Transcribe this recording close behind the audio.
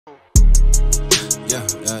Yeah.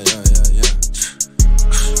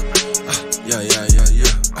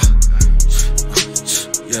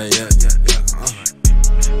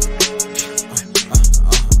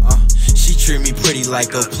 She treat me pretty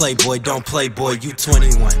like a playboy, don't play boy, you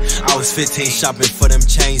 21. I was 15 shopping for them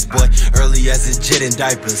chains, boy, early as a jit and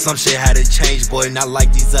diapers. Some shit had to change, boy, not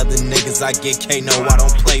like these other niggas. I get K, no, I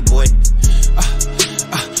don't play, boy.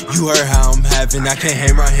 You heard how I'm having, I can't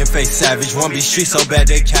hang around here face savage. One be street so bad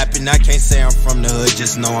they capping, I can't say I'm from the hood,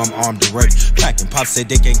 just know I'm armed and ready. Packing, pop said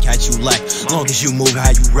they can't catch you lack, long as you move how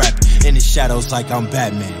you rap. In the shadows like I'm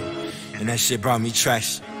Batman, and that shit brought me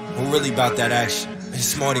traction. I'm really about that action,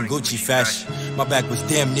 it's more than Gucci fashion. My back was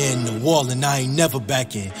damn near in the wall and I ain't never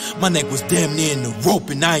back in. My neck was damn near in the rope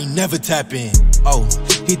and I ain't never tap in. Oh,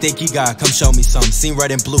 he think he got, come show me something. Seen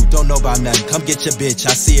red and blue, don't know about nothing. Come get your bitch,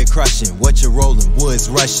 I see it crushing. What you rolling, woods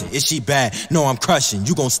rushing. Is she bad? No, I'm crushing.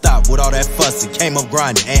 You gon' stop with all that fussing. Came up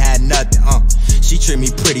grinding, ain't had nothing, She treat me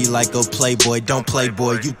pretty like a playboy, don't play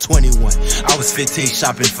boy, you 21. I was 15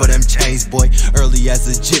 shopping for them chains, boy, early as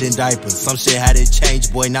a jit and diapers. Some shit had to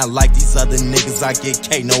change, boy, not like these other niggas. I get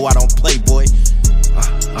K, no, I don't play, boy.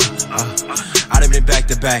 I done been back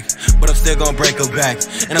to back, but I'm still gon' break her back,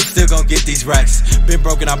 and I'm still gon' get these racks. Been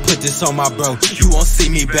broken, I put this on my bro, you won't see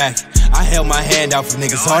me back. I held my hand out for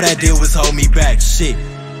niggas, all that did was hold me back. Shit,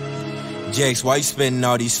 Jakes, why you spitting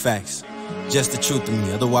all these facts? Just the truth to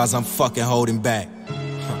me, otherwise I'm fucking holding back.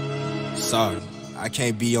 Sorry, I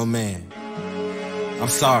can't be your man. I'm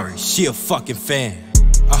sorry, she a fucking fan.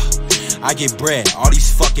 I get bread, all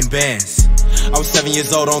these fucking bands. I was 7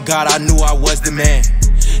 years old, on God, I knew I was the man.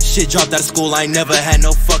 Shit dropped out of school, I ain't never had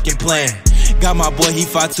no fucking plan. Got my boy, he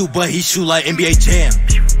 5'2", but he shoot like NBA Jam.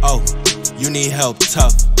 Oh, you need help,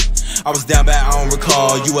 tough. I was down bad, I don't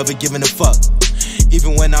recall you ever giving a fuck.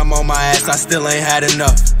 Even when I'm on my ass, I still ain't had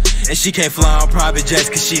enough. And she can't fly on private jets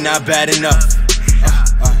cause she not bad enough.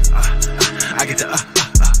 I get the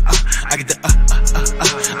I get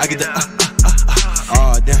the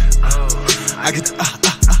oh damn. I get the